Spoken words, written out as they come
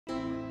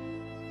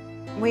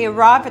We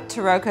arrive at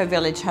Taroko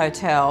Village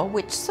Hotel,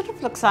 which sort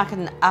of looks like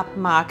an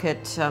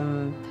upmarket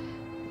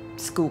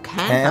school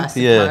camp, I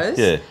suppose.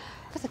 Yeah.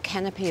 Look at the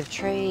canopy of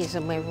trees,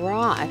 and we're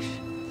right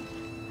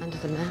under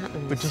the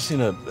mountains. We're just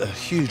in a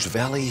huge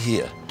valley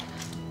here.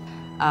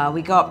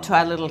 We go up to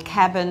our little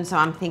cabin, so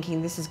I'm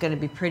thinking this is going to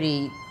be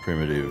pretty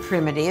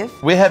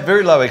primitive. We had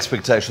very low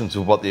expectations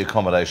of what the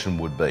accommodation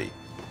would be.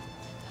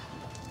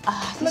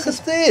 Look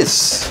at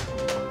this.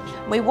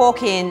 We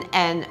walk in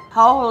and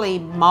holy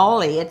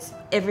moly, it's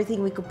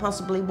everything we could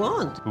possibly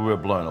want. We were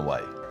blown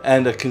away.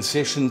 And a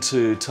concession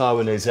to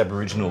Taiwanese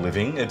Aboriginal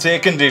living. It's air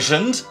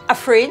conditioned. A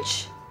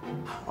fridge.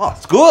 Oh,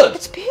 it's good.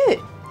 It's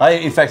beautiful.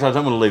 In fact, I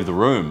don't want to leave the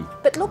room.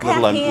 But look let out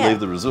alone here. leave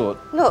the resort.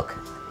 Look.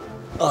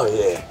 Oh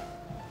yeah.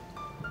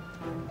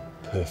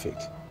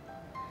 Perfect.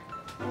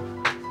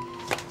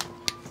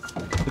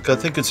 Look, I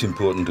think it's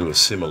important to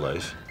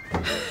assimilate.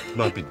 It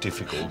might be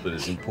difficult, but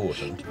it's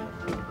important.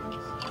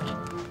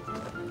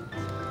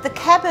 The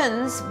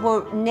cabins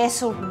were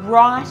nestled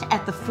right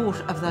at the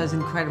foot of those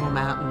incredible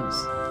mountains.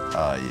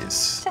 Ah,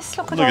 yes. Just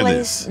look at all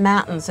these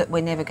mountains that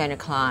we're never going to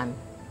climb.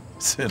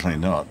 Certainly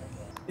not.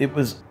 It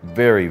was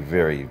very,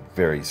 very,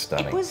 very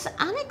stunning. It was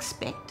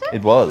unexpected.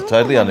 It was,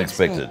 totally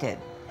unexpected.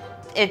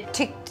 It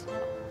ticked,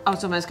 I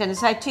was almost going to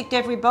say ticked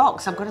every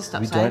box. I've got to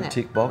stop saying that. We don't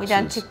tick boxes. We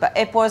don't tick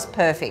boxes. It was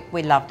perfect.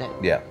 We loved it.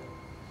 Yeah.